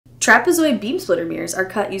Trapezoid Beamsplitter mirrors are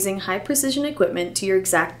cut using high-precision equipment to your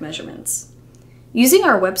exact measurements. Using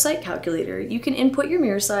our website calculator, you can input your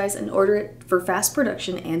mirror size and order it for fast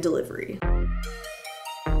production and delivery.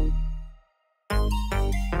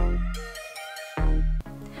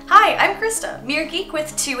 Hi, I'm Krista, Mirror Geek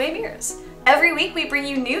with Two-Way Mirrors. Every week we bring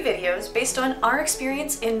you new videos based on our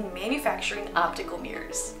experience in manufacturing optical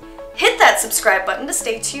mirrors. Hit that subscribe button to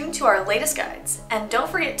stay tuned to our latest guides, and don't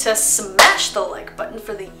forget to smash the like button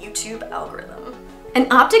for the YouTube algorithm. An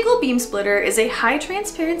optical beam splitter is a high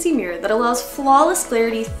transparency mirror that allows flawless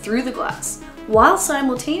clarity through the glass, while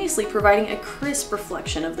simultaneously providing a crisp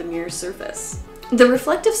reflection of the mirror's surface. The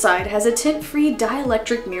reflective side has a tint-free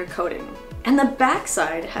dielectric mirror coating, and the back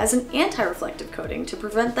side has an anti-reflective coating to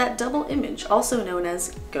prevent that double image, also known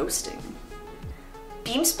as ghosting.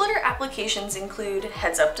 Beamsplitter applications include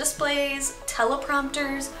heads-up displays,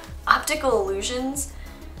 teleprompters, optical illusions,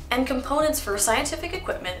 and components for scientific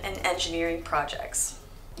equipment and engineering projects.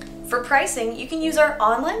 For pricing, you can use our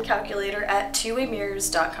online calculator at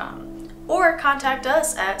twowaymirrors.com or contact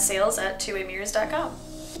us at sales@twowaymirrors.com.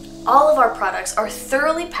 All of our products are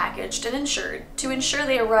thoroughly packaged and insured to ensure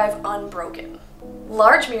they arrive unbroken.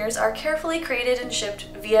 Large mirrors are carefully created and shipped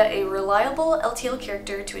via a reliable LTL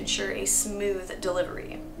character to ensure a smooth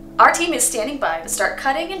delivery. Our team is standing by to start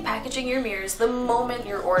cutting and packaging your mirrors the moment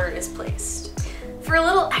your order is placed. For a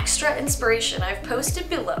little extra inspiration, I've posted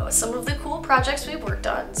below some of the cool projects we've worked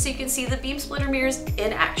on so you can see the Beamsplitter mirrors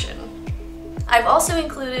in action. I've also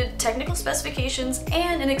included technical specifications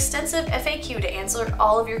and an extensive FAQ to answer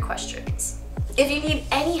all of your questions. If you need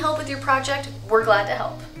any help with your project, we're glad to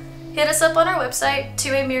help. Hit us up on our website,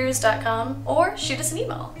 twowaymirrors.com, or shoot us an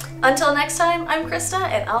email. Until next time, I'm Krista,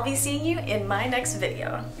 and I'll be seeing you in my next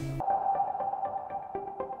video.